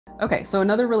Okay, so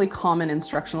another really common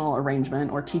instructional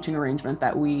arrangement or teaching arrangement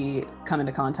that we come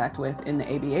into contact with in the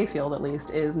ABA field, at least,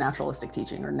 is naturalistic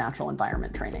teaching or natural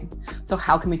environment training. So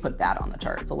how can we put that on the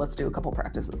chart? So let's do a couple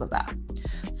practices of that.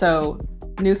 So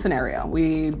new scenario,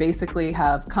 we basically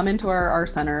have come into our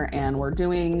center and we're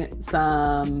doing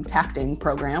some tacting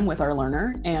program with our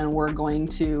learner, and we're going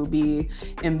to be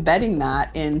embedding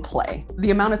that in play. The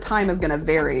amount of time is going to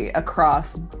vary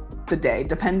across the day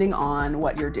depending on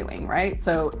what you're doing, right?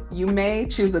 So you may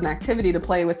choose an activity to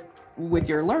play with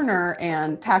your learner,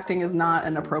 and tacting is not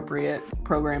an appropriate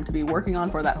program to be working on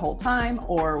for that whole time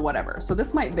or whatever. So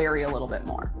this might vary a little bit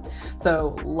more.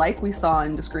 So like we saw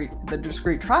in the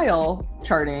discrete trial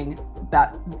charting,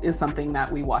 that is something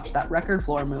that we watch that record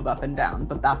floor move up and down,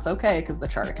 but that's okay because the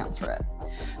chart accounts for it.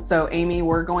 So Amy,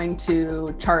 we're going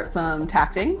to chart some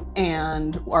tacting,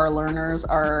 and our learners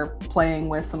are playing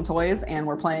with some toys, and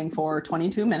we're playing for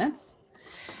 22 minutes.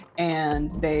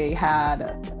 And they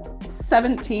had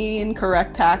 17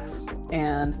 correct tacks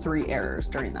and 3 errors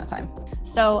during that time.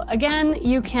 So again,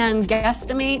 you can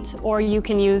guesstimate, or you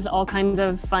can use all kinds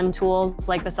of fun tools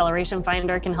like the celeration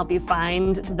finder can help you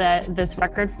find this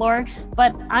record floor.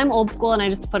 But I'm old school and I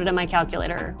just put it in my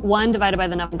calculator. 1 divided by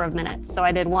the number of minutes. So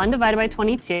I did 1 divided by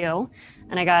 22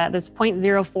 and I got this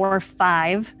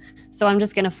 0.045. So I'm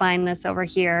just gonna find this over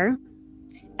here.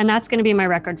 And that's gonna be my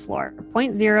record floor,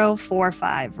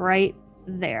 0.045 right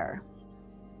there.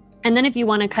 And then if you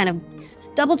wanna kind of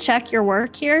double check your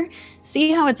work here,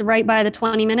 see how it's right by the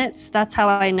 20 minutes. That's how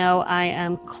I know I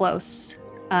am close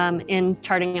in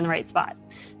charting in the right spot.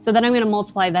 So then I'm going to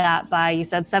multiply that by, you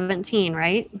said 17,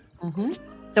 right? Mm-hmm.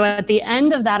 So at the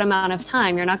end of that amount of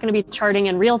time, you're not going to be charting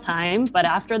in real time, but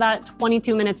after that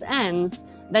 22 minutes ends,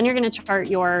 then you're going to chart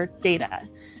your data.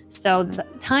 So the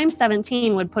times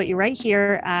 17 would put you right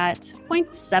here at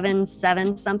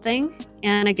 0.77 something.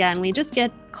 And again, we just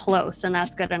get close, and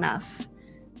that's good enough.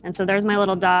 And so there's my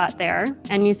little dot there.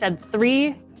 And you said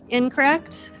 3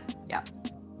 incorrect? Yeah.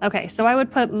 Okay, so I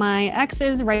would put my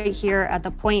X's right here at the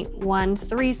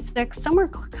 0.136, somewhere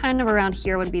kind of around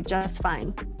here would be just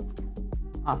fine.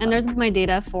 Awesome. And there's my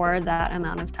data for that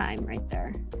amount of time right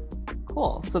there.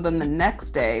 Cool. So then the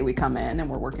next day we come in and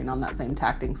we're working on that same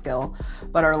tacting skill,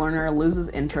 but our learner loses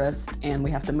interest and we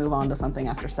have to move on to something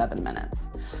after 7 minutes.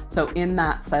 So in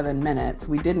that 7 minutes,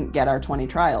 we didn't get our 20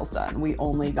 trials done. We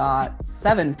only got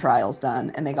 7 trials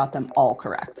done, and they got them all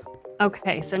correct.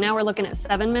 Okay, so now we're looking at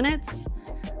 7 minutes.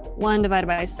 1 divided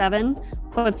by 7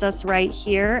 puts us right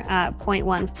here at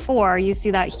 0.14. You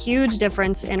see that huge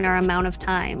difference in our amount of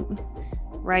time.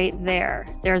 Right there.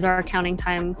 There's our counting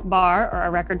time bar, or our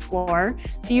record floor.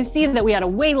 So you see that we had a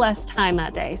way less time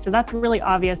that day. So that's really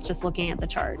obvious just looking at the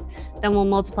chart. Then we'll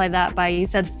multiply that by, you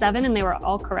said 7 and they were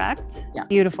all correct? Yeah.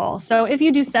 Beautiful. So if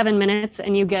you do 7 minutes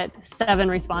and you get 7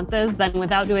 responses, then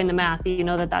without doing the math, you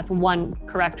know that that's 1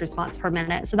 correct response per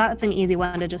minute. So that's an easy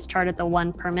one to just chart at the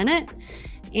 1 per minute.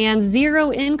 And 0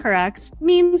 incorrects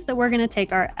means that we're going to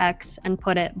take our X and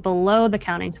put it below the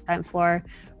counting time floor,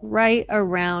 right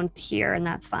around here, and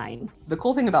that's fine. The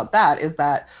cool thing about that is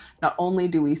that not only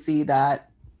do we see that,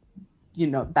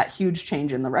 that huge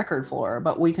change in the record floor,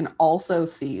 but we can also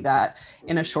see that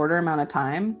in a shorter amount of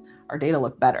time, our data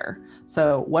look better.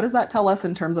 So what does that tell us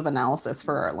in terms of analysis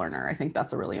for our learner? I think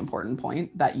that's a really important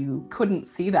point, that you couldn't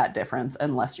see that difference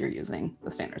unless you're using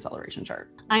the standard celeration chart.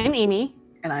 I'm Amy.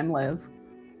 And I'm Liz.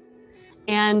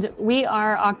 And we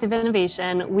are Octave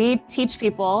Innovation. We teach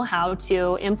people how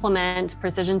to implement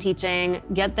precision teaching,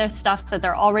 get their stuff that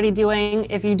they're already doing.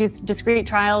 If you do discrete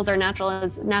trials or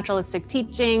naturalistic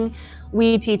teaching,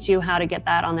 we teach you how to get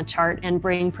that on the chart and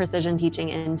bring precision teaching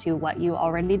into what you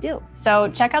already do. So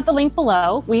check out the link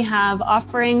below. We have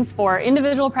offerings for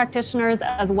individual practitioners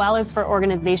as well as for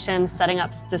organizations setting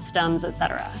up systems,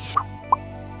 etc.